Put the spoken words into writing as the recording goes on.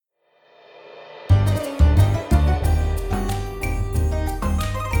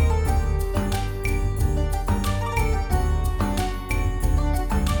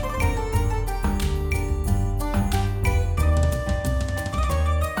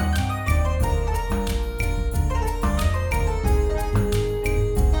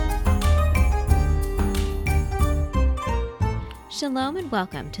Shalom and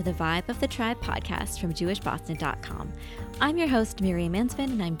welcome to the Vibe of the Tribe podcast from JewishBoston.com. I'm your host, Miriam Mansfield,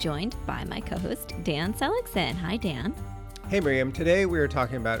 and I'm joined by my co-host, Dan Seligson. Hi, Dan. Hey, Miriam. Today we are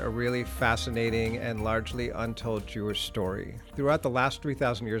talking about a really fascinating and largely untold Jewish story. Throughout the last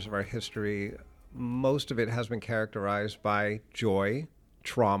 3,000 years of our history, most of it has been characterized by joy,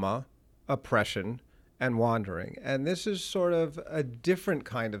 trauma, oppression, and wandering. And this is sort of a different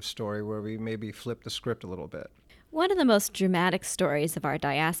kind of story where we maybe flip the script a little bit. One of the most dramatic stories of our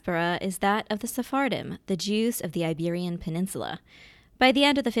diaspora is that of the Sephardim, the Jews of the Iberian Peninsula. By the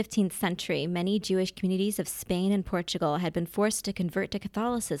end of the 15th century, many Jewish communities of Spain and Portugal had been forced to convert to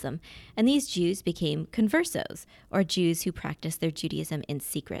Catholicism, and these Jews became conversos, or Jews who practiced their Judaism in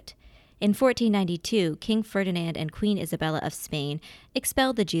secret. In 1492, King Ferdinand and Queen Isabella of Spain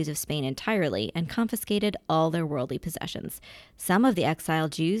expelled the Jews of Spain entirely and confiscated all their worldly possessions. Some of the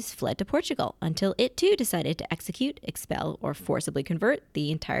exiled Jews fled to Portugal until it too decided to execute, expel, or forcibly convert the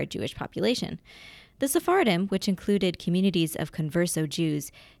entire Jewish population. The Sephardim, which included communities of converso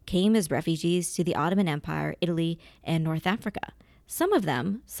Jews, came as refugees to the Ottoman Empire, Italy, and North Africa. Some of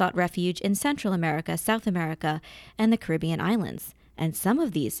them sought refuge in Central America, South America, and the Caribbean islands. And some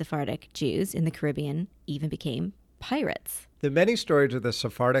of these Sephardic Jews in the Caribbean even became pirates. The many stories of the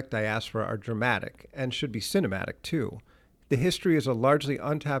Sephardic diaspora are dramatic and should be cinematic too. The history is a largely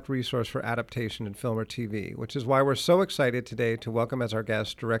untapped resource for adaptation in film or TV, which is why we're so excited today to welcome as our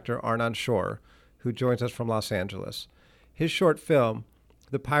guest director Arnon Shore, who joins us from Los Angeles. His short film,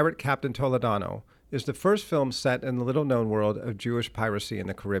 The Pirate Captain Toledano, is the first film set in the little-known world of Jewish piracy in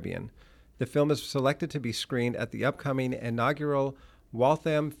the Caribbean. The film is selected to be screened at the upcoming inaugural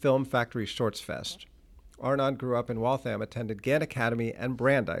Waltham Film Factory Shorts Fest. Arnon grew up in Waltham, attended Gann Academy and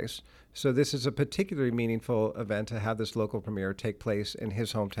Brandeis, so this is a particularly meaningful event to have this local premiere take place in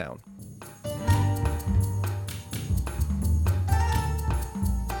his hometown.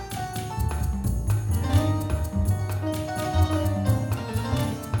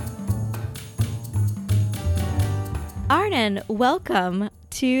 Arnon, welcome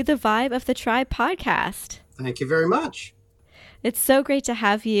to the Vibe of the Tribe podcast. Thank you very much. It's so great to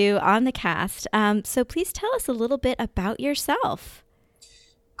have you on the cast. So please tell us a little bit about yourself.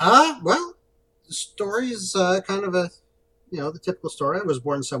 Well, the story is kind of the typical story. I was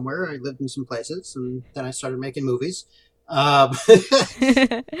born somewhere. I lived in some places, and then I started making movies. I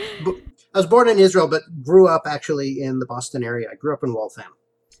was born in Israel, but grew up actually in the Boston area. I grew up in Waltham.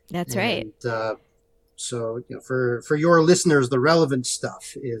 That's right. So, for your listeners, the relevant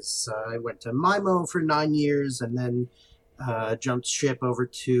stuff is I went to MIMO for 9 years and then jumped ship over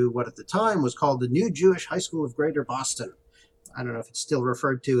to what at the time was called the New Jewish High School of Greater Boston. I don't know if it's still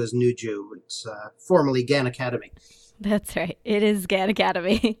referred to as New Jew. It's formerly Gann Academy. That's right. It is Gann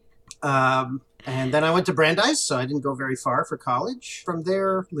Academy. And then I went to Brandeis, so I didn't go very far for college. From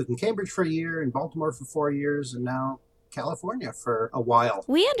there, lived in Cambridge for a year, in Baltimore for 4 years, and now California for a while.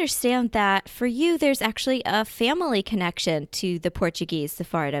 We understand that for you, there's actually a family connection to the Portuguese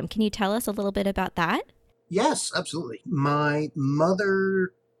Sephardim. Can you tell us a little bit about that? Yes, absolutely. My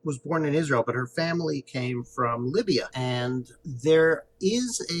mother was born in Israel, but her family came from Libya. And there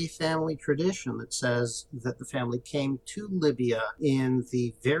is a family tradition that says that the family came to Libya in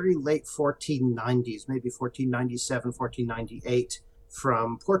the very late 1490s, maybe 1497, 1498,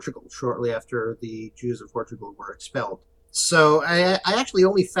 from Portugal, shortly after the Jews of Portugal were expelled. So I actually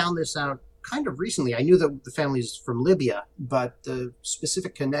only found this out kind of recently. I knew that the family is from Libya, but the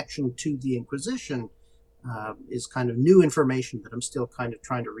specific connection to the Inquisition is kind of new information that I'm still kind of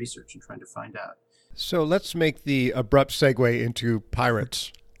trying to research and trying to find out. So let's make the abrupt segue into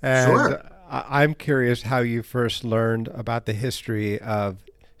pirates. And Sure. I'm curious how you first learned about the history of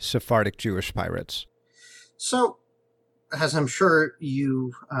Sephardic Jewish pirates. So, as I'm sure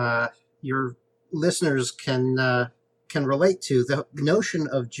your listeners can relate to, the notion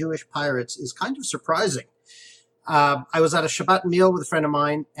of Jewish pirates is kind of surprising. I was at a Shabbat meal with a friend of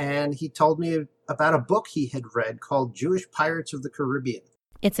mine, and he told me about a book he had read called Jewish Pirates of the Caribbean.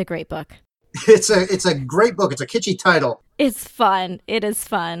 It's a great book. It's a great book. It's a kitschy title. It's fun. It is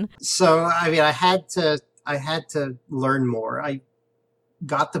fun. So, I mean, I had to learn more. I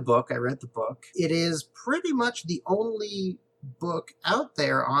got the book. I read the book. It is pretty much the only book out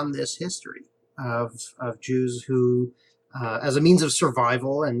there on this history of Jews who, as a means of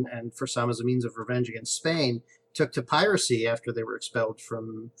survival and for some as a means of revenge against Spain, took to piracy after they were expelled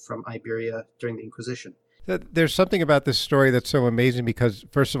from Iberia during the Inquisition. There's something about this story that's so amazing because,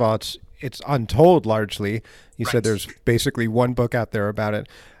 first of all, it's untold largely. You said there's basically one book out there about it.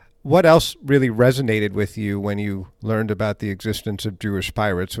 What else really resonated with you when you learned about the existence of Jewish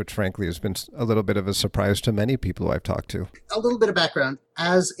pirates, which frankly has been a little bit of a surprise to many people who I've talked to? A little bit of background.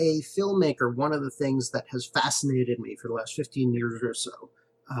 As a filmmaker, one of the things that has fascinated me for the last 15 years or so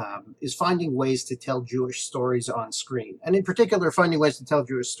is finding ways to tell Jewish stories on screen. And in particular, finding ways to tell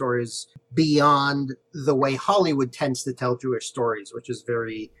Jewish stories beyond the way Hollywood tends to tell Jewish stories, which is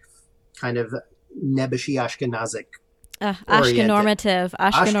very kind of Nebushi Ashkenazic. Ashkenormative.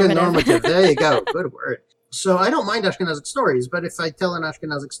 Ashkenormative. There you go. Good word. So I don't mind Ashkenazic stories, but if I tell an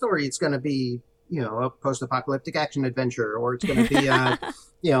Ashkenazic story, it's going to be, a post-apocalyptic action adventure, or it's going to be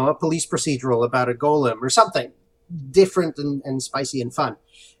a police procedural about a golem or something different and spicy and fun.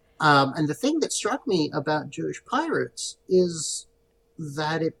 And the thing that struck me about Jewish pirates is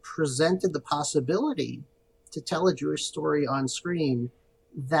that it presented the possibility to tell a Jewish story on screen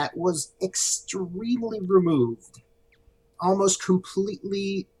that was extremely removed, almost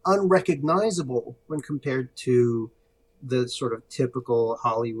completely unrecognizable when compared to the sort of typical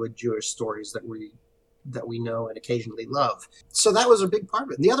Hollywood Jewish stories that we know and occasionally love. So that was a big part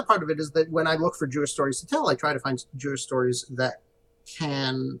of it. And the other part of it is that when I look for Jewish stories to tell, I try to find Jewish stories that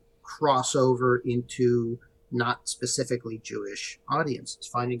can cross over into not specifically Jewish audiences,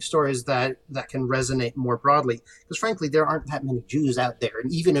 finding stories that can resonate more broadly. Because frankly, there aren't that many Jews out there.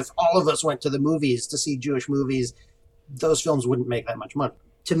 And even if all of us went to the movies to see Jewish movies, those films wouldn't make that much money.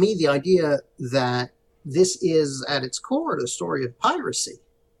 To me, the idea that this is at its core the story of piracy.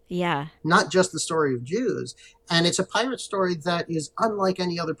 Yeah. Not just the story of Jews. And it's a pirate story that is unlike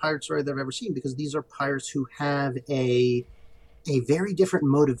any other pirate story that I've ever seen, because these are pirates who have a very different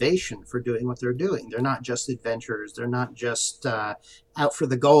motivation for doing what they're doing. They're not just adventurers. They're not just out for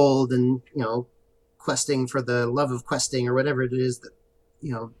the gold and, questing for the love of questing or whatever it is that,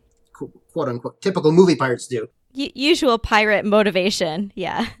 quote unquote, typical movie pirates do. Usual pirate motivation.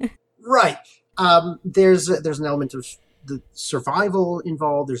 Yeah. Right. There's an element of the survival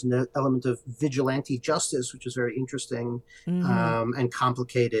involved. There's an element of vigilante justice, which is very interesting and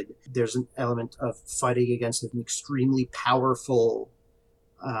complicated. There's an element of fighting against an extremely powerful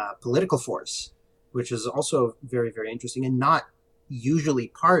political force, which is also very, very interesting and not usually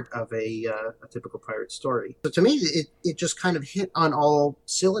part of a typical pirate story. So to me, it just kind of hit on all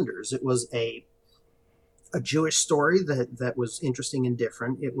cylinders. It was a Jewish story that was interesting and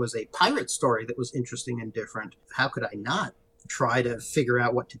different. It was a pirate story that was interesting and different. How could I not try to figure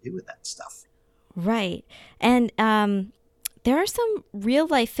out what to do with that stuff? Right. And there are some real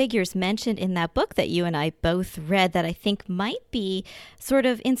life figures mentioned in that book that you and I both read that I think might be sort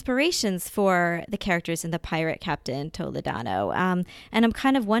of inspirations for the characters in The Pirate Captain Toledano. And I'm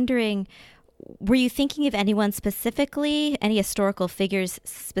kind of wondering, were you thinking of anyone specifically, any historical figures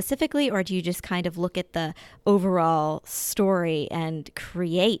specifically, or do you just kind of look at the overall story and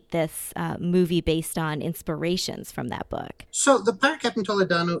create this movie based on inspirations from that book? So The Pirate Captain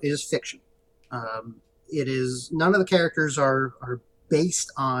Toledano is fiction. It is, none of the characters are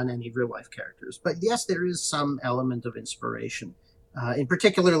based on any real life characters, but yes, there is some element of inspiration. In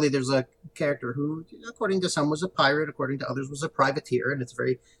particularly, there's a character who, according to some, was a pirate, according to others, was a privateer, and it's a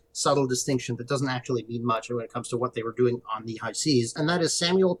very subtle distinction that doesn't actually mean much when it comes to what they were doing on the high seas. And that is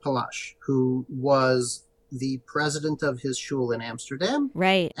Samuel Palash, who was the president of his shul in Amsterdam.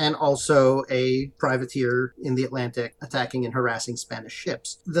 Right. And also a privateer in the Atlantic attacking and harassing Spanish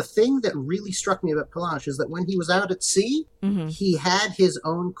ships. The thing that really struck me about Palash is that when he was out at sea, he had his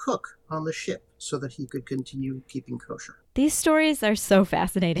own cook on the ship so that he could continue keeping kosher. These stories are so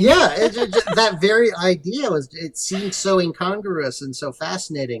fascinating. Yeah, that very idea it seemed so incongruous and so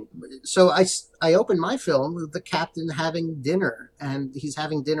fascinating. So I opened my film with the captain having dinner, and he's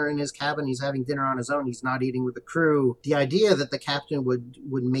having dinner in his cabin. He's having dinner on his own. He's not eating with the crew. The idea that the captain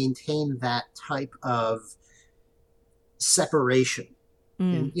would maintain that type of separation.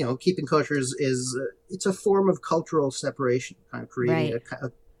 And, keeping kosher is it's a form of cultural separation, kind of creating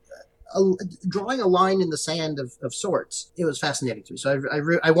drawing a line in the sand of sorts. It was fascinating to me. So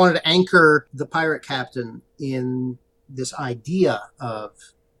I wanted to anchor the pirate captain in this idea of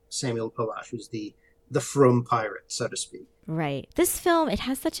Samuel Palash, who's the frum pirate, so to speak. Right. This film, it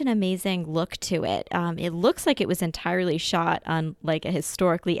has such an amazing look to it. It looks like it was entirely shot on like a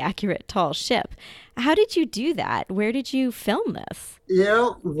historically accurate tall ship. How did you do that? Where did you film this?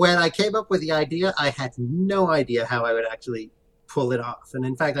 When I came up with the idea, I had no idea how I would actually pull it off. And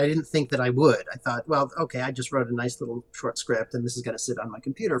in fact, I didn't think that I would. I thought, well, okay, I just wrote a nice little short script and this is going to sit on my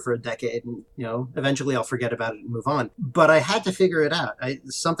computer for a decade and, eventually I'll forget about it and move on. But I had to figure it out.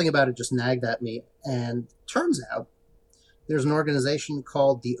 Something about it just nagged at me. And turns out there's an organization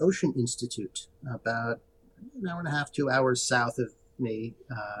called the Ocean Institute about an hour and a half, 2 hours south of company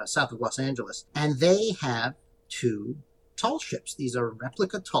south of Los Angeles. And they have 2 tall ships. These are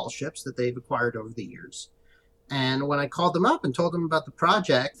replica tall ships that they've acquired over the years. And when I called them up and told them about the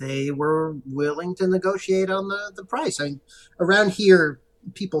project, they were willing to negotiate on the price. I mean, around here,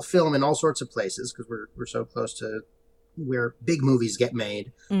 people film in all sorts of places because we're so close to where big movies get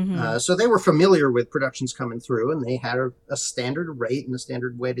made. So they were familiar with productions coming through, and they had a standard rate and a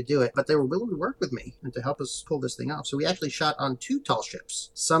standard way to do it. But they were willing to work with me and to help us pull this thing off. So we actually shot on 2 tall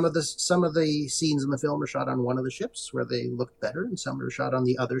ships. Some of the scenes in the film are shot on one of the ships where they looked better, and some are shot on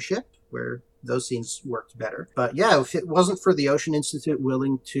the other ship where those scenes worked better. But yeah, if it wasn't for the Ocean Institute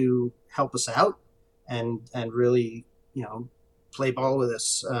willing to help us out and really, play ball with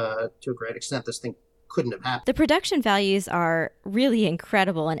us to a great extent, this thing couldn't have happened. The production values are really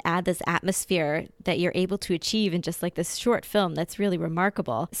incredible and add this atmosphere that you're able to achieve in just like this short film that's really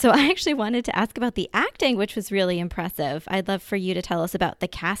remarkable. So I actually wanted to ask about the acting, which was really impressive. I'd love for you to tell us about the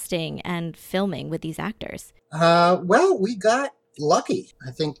casting and filming with these actors. Well, we got lucky.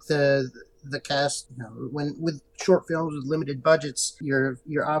 I think the cast, when with short films with limited budgets, your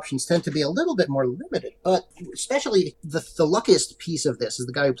options tend to be a little bit more limited. But especially the luckiest piece of this is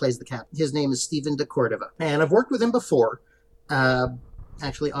the guy who plays the captain. His name is Stephen de Cordova, and I've worked with him before,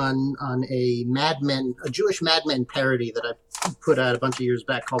 actually on a Jewish Mad Men parody that I put out a bunch of years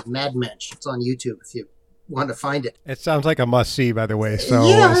back called Mad Mensch. It's on YouTube if you want to find it. It sounds like a must see, by the way. So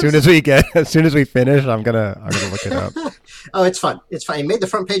yeah, as soon as we finish, I'm gonna look it up. Oh, it's fun. It's fun. He made the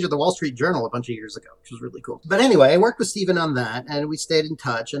front page of the Wall Street Journal a bunch of years ago, which was really cool. But anyway, I worked with Stephen on that, and we stayed in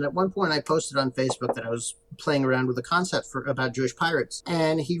touch. And at one point, I posted on Facebook that I was playing around with a concept about Jewish pirates,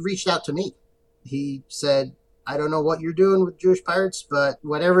 and he reached out to me. He said, I don't know what you're doing with Jewish pirates, but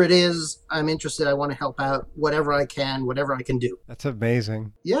whatever it is, I'm interested. I want to help out whatever I can do. That's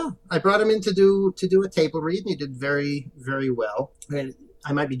amazing. Yeah. I brought him in to do a table read, and he did very, very well. And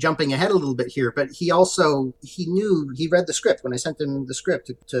I might be jumping ahead a little bit here, but he read the script when I sent him the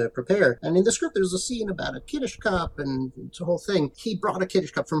script to prepare. And in the script, there's a scene about a Kiddush cup and it's a whole thing. He brought a Kiddush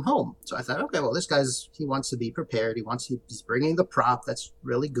cup from home. So I thought, okay, well, this he wants to be prepared. He's bringing the prop. That's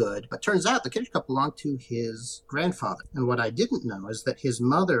really good. But turns out the Kiddush cup belonged to his grandfather. And what I didn't know is that his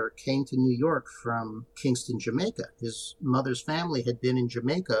mother came to New York from Kingston, Jamaica. His mother's family had been in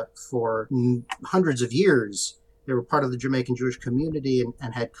Jamaica for hundreds of years. They were part of the Jamaican Jewish community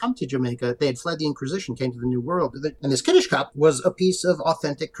and had come to Jamaica. They had fled the Inquisition, came to the New World. And this Kiddush cup was a piece of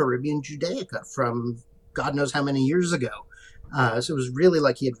authentic Caribbean Judaica from God knows how many years ago. So it was really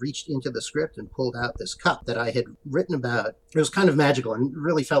like he had reached into the script and pulled out this cup that I had written about. It was kind of magical and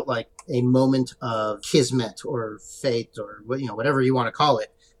really felt like a moment of kismet or fate or whatever you want to call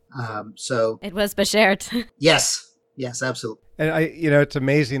it. So it was Bashert. Yes, absolutely. And it's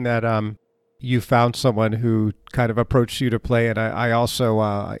amazing that you found someone who kind of approached you to play it. I also,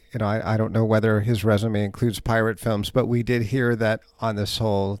 I don't know whether his resume includes pirate films, but we did hear that on this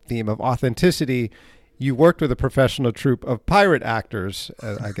whole theme of authenticity, you worked with a professional troupe of pirate actors.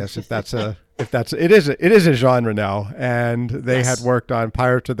 I guess it is a genre now, and they had worked on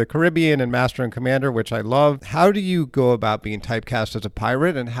Pirates of the Caribbean and Master and Commander, which I love. How do you go about being typecast as a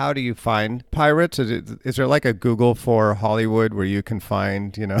pirate, and how do you find pirates? Is there like a Google for Hollywood where you can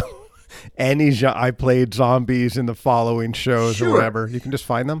find, I played zombies in the following shows or whatever. You can just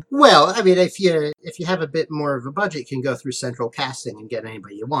find them. Well, I mean, if you have a bit more of a budget, you can go through central casting and get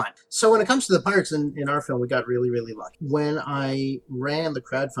anybody you want. So when it comes to the pirates in our film, we got really, really lucky. When I ran the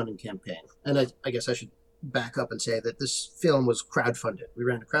crowdfunding campaign, and I guess I should back up and say that this film was crowdfunded. We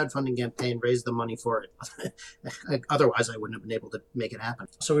ran a crowdfunding campaign, raised the money for it. Otherwise, I wouldn't have been able to make it happen.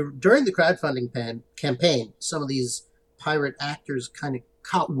 So during the crowdfunding campaign, some of these pirate actors kind of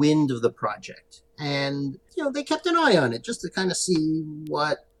caught wind of the project, and they kept an eye on it just to kind of see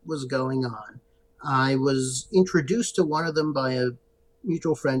what was going on. I was introduced to one of them by a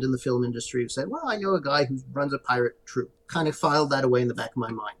mutual friend in the film industry who said, well, I know a guy who runs a pirate troupe. Kind of filed that away in the back of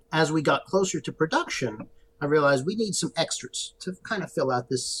my mind. As we got closer to production, I realized we need some extras to kind of fill out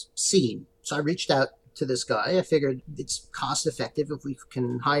this scene. So I reached out to this guy. I figured it's cost effective if we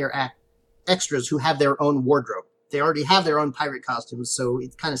can hire extras who have their own wardrobe. They already have their own pirate costumes, so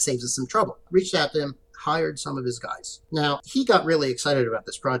it kind of saves us some trouble. Reached out to him, hired some of his guys. Now, he got really excited about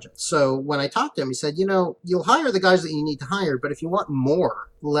this project. So when I talked to him, he said, you'll hire the guys that you need to hire, but if you want more,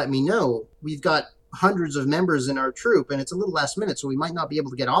 let me know. We've got hundreds of members in our troupe, and it's a little last minute, so we might not be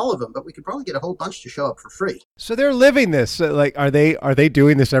able to get all of them, but we could probably get a whole bunch to show up for free. So they're living this. Like, are they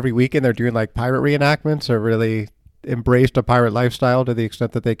doing this every weekend? They're doing like pirate reenactments, or really embraced a pirate lifestyle to the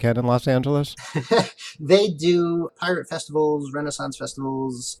extent that they can in Los Angeles? They do pirate festivals, Renaissance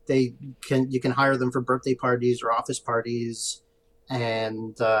festivals. You can hire them for birthday parties or office parties.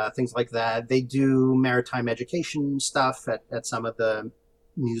 and things like that. They do maritime education stuff at some of the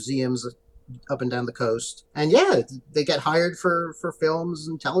museums up and down the coast. And yeah, they get hired for films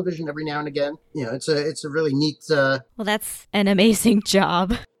and television every now and again. It's a really neat. Well, that's an amazing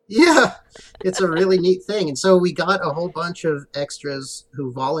job. Yeah, it's a really neat thing. And so we got a whole bunch of extras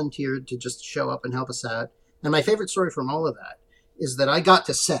who volunteered to just show up and help us out. And my favorite story from all of that is that I got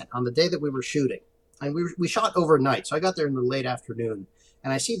to set on the day that we were shooting. And we shot overnight. So I got there in the late afternoon.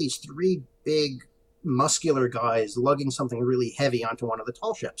 And I see these three big, muscular guys lugging something really heavy onto one of the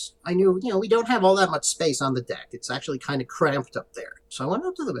tall ships. I knew, we don't have all that much space on the deck. It's actually kind of cramped up there. So I went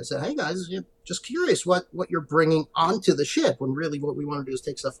up to them and said, hey guys, just curious what you're bringing onto the ship when really what we want to do is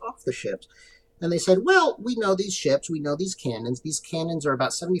take stuff off the ships. And they said, well, we know these ships, we know these cannons. These cannons are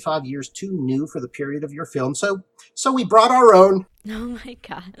about 75 years too new for the period of your film. So we brought our own. Oh my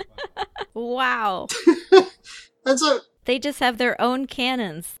God. Wow. And so they just have their own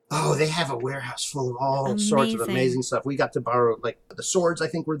cannons. Oh, they have a warehouse full of all Amazing. Sorts of amazing stuff. We got to borrow, like, the swords, I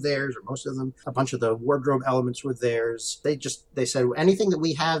think, were theirs, or most of them. A bunch of the wardrobe elements were theirs. They said, anything that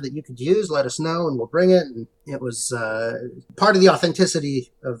we have that you could use, let us know, and we'll bring it. And it was part of the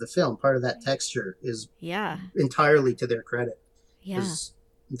authenticity of the film. Part of that texture is entirely to their credit. Yeah.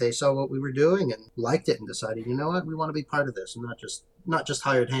 They saw what we were doing and liked it and decided, you know what, we want to be part of this and not just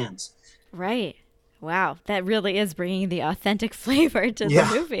hired hands. Right. Wow, that really is bringing the authentic flavor to the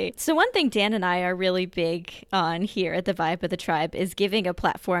movie. So one thing Dan and I are really big on here at the Vibe of the Tribe is giving a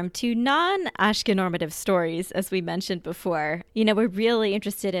platform to non-Ashkenormative stories, as we mentioned before. We're really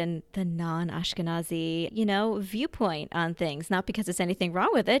interested in the non-Ashkenazi, viewpoint on things, not because there's anything wrong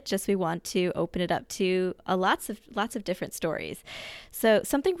with it, just we want to open it up to lots of different stories. So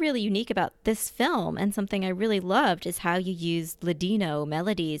something really unique about this film and something I really loved is how you used Ladino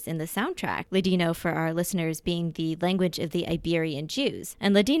melodies in the soundtrack. Ladino, for our listeners, being the language of the Iberian Jews.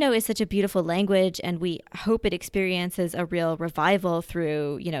 And Ladino is such a beautiful language, and we hope it experiences a real revival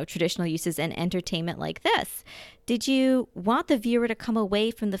through, traditional uses and entertainment like this. Did you want the viewer to come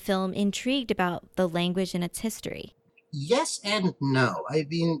away from the film intrigued about the language and its history? Yes and no. I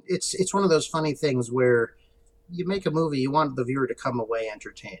mean, it's one of those funny things where you make a movie, you want the viewer to come away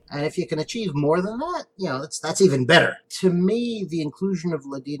entertained. And if you can achieve more than that, that's even better. To me, the inclusion of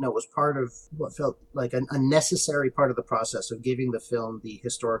Ladino was part of what felt like a necessary part of the process of giving the film the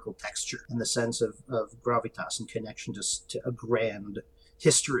historical texture in the sense of gravitas and connection to a grand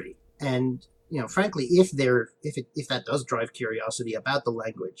history. And frankly, if that does drive curiosity about the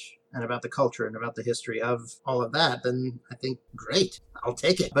language and about the culture and about the history of all of that, then I think great, I'll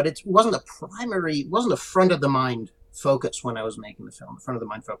take it. But it wasn't a front of the mind focus when I was making the film. The front of the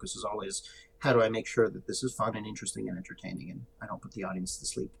mind focus is always, how do I make sure that this is fun and interesting and entertaining, and I don't put the audience to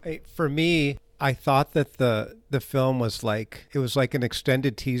sleep. For me, I thought that the film was like an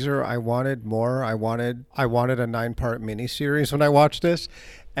extended teaser. I wanted more. I wanted a 9-part miniseries when I watched this.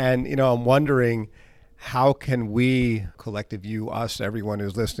 And, I'm wondering, how can we, collective you, us, everyone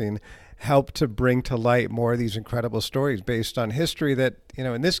who's listening, help to bring to light more of these incredible stories based on history that,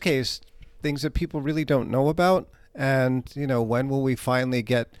 in this case, things that people really don't know about? And, when will we finally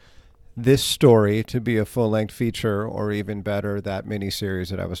get this story to be a full-length feature, or even better, that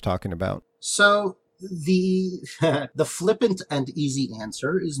miniseries that I was talking about? So the flippant and easy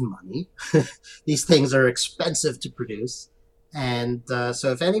answer is money. These things are expensive to produce. And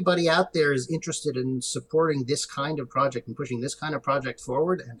so if anybody out there is interested in supporting this kind of project and pushing this kind of project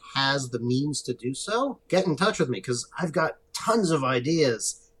forward and has the means to do so, get in touch with me, because I've got tons of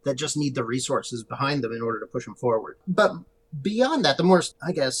ideas that just need the resources behind them in order to push them forward. But beyond that, the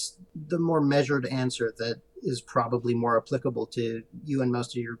more measured answer that is probably more applicable to you and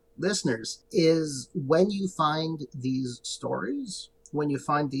most of your listeners is, when you find these stories, when you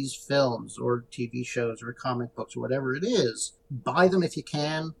find these films or TV shows or comic books or whatever it is, buy them if you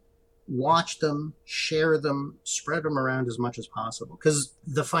can, watch them, share them, spread them around as much as possible. Because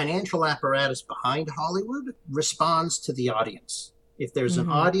the financial apparatus behind Hollywood responds to the audience. If there's an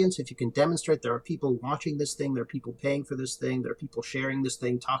audience, if you can demonstrate there are people watching this thing, there are people paying for this thing, there are people sharing this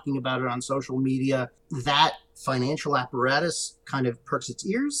thing, talking about it on social media, that financial apparatus kind of perks its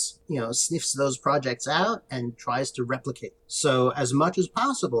ears, sniffs those projects out and tries to replicate. So as much as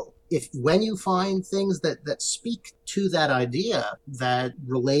possible, when you find things that speak to that idea, that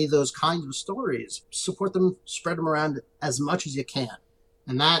relay those kinds of stories, support them, spread them around as much as you can.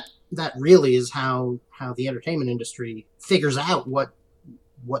 And that really is how the entertainment industry figures out what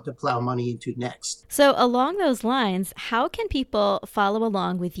to plow money into next. So along those lines, how can people follow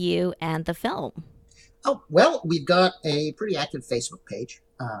along with you and the film? Oh, well, we've got a pretty active Facebook page,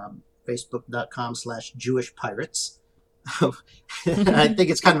 facebook.com/Jewish Pirates. I think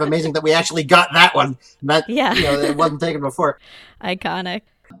it's kind of amazing that we actually got that one. That, Yeah. it wasn't taken before. Iconic.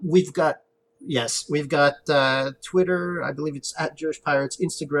 We've got Twitter. I believe it's at Jewish Pirates.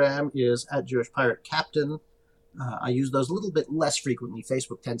 Instagram is at Jewish Pirate Captain. I use those a little bit less frequently.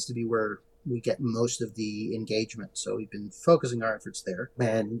 Facebook tends to be where we get most of the engagement, so we've been focusing our efforts there.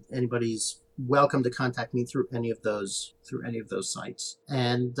 And anybody's welcome to contact me through any of those sites.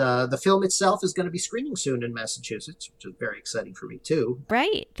 And the film itself is going to be screening soon in Massachusetts, which is very exciting for me too.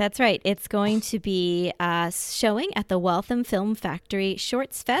 Right, that's right. It's going to be showing at the Waltham Film Factory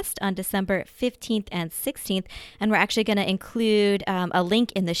Shorts Fest on December 15th and 16th. And we're actually going to include a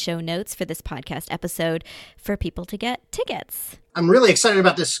link in the show notes for this podcast episode for people to get tickets. I'm really excited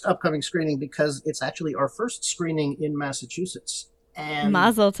about this upcoming screening because it's actually our first screening in Massachusetts. And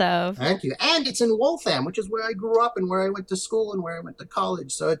Mazel tov. Thank you. And it's in Waltham, which is where I grew up and where I went to school and where I went to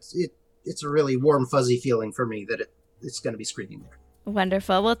college. So it's a really warm, fuzzy feeling for me that it's going to be screening there.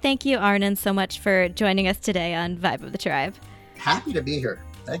 Wonderful. Well, thank you, Arnon, so much for joining us today on Vibe of the Tribe. Happy to be here.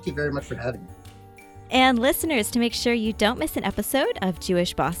 Thank you very much for having me. And listeners, to make sure you don't miss an episode of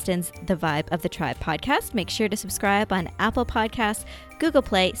Jewish Boston's The Vibe of the Tribe podcast, make sure to subscribe on Apple Podcasts, Google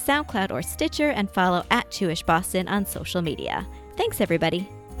Play, SoundCloud, or Stitcher, and follow at Jewish Boston on social media. Thanks, everybody.